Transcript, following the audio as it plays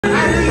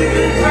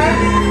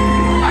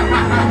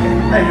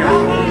Why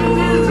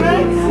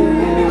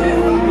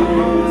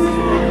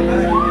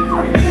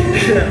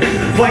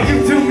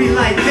you do me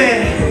like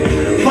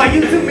that? Why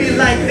you do me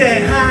like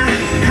that?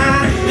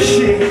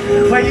 Shit.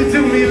 Why you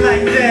do me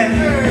like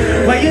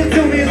that? Why you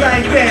do me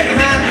like that?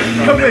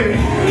 Come with me.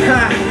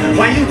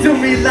 Why you do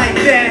me like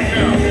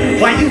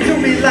that? Why you do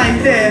me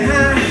like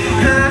that?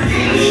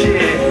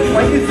 Shit.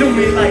 Why you do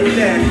me like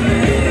that?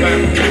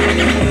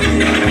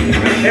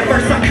 At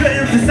first I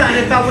couldn't decide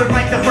if I would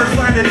write the first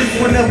line of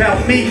this one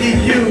about me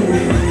and you.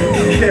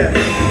 Yeah.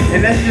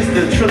 And that's just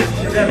the truest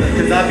shit ever,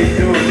 cause I be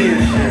doing me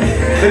and shit.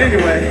 But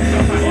anyway.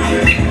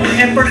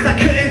 At first I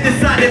couldn't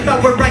decide if I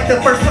would write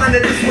the first line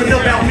of this one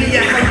about me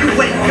and how you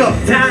wake up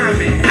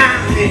diamond.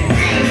 I'm in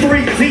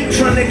 3 deep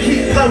trying to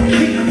keep low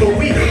key, but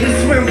we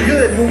swim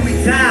good when we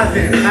dive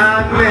in.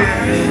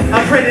 Amen.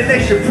 I pray that they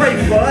should pray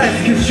for us,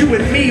 cause you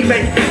and me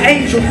make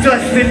angel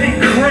dust and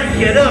then crank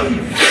it up.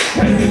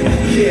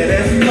 Yeah,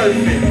 that's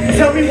perfect.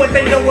 Tell me what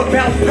they know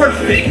about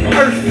perfect,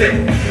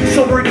 earthing.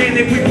 So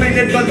organic, we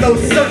planted below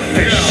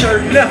surface. Sure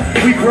enough,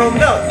 we grown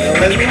up.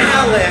 Let me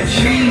holler at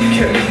you.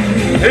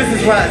 This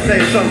is why I say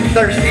something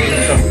thirsty.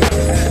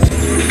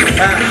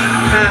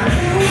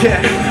 Yeah.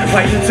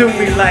 Why you do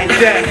me like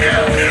that?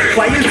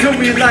 Why you do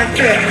me like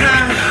that?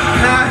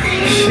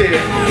 Shit.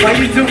 Why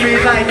you do me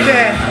like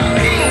that?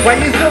 Why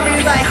you do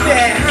me like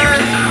that?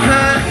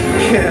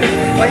 Yeah.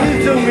 Why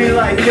you do me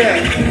like that?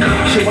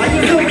 Shit. Why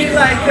you do me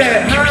like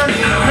that?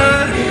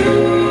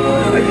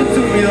 Why you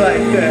do me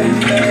like that?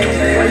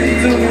 Why you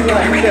do me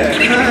like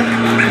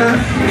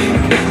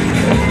that?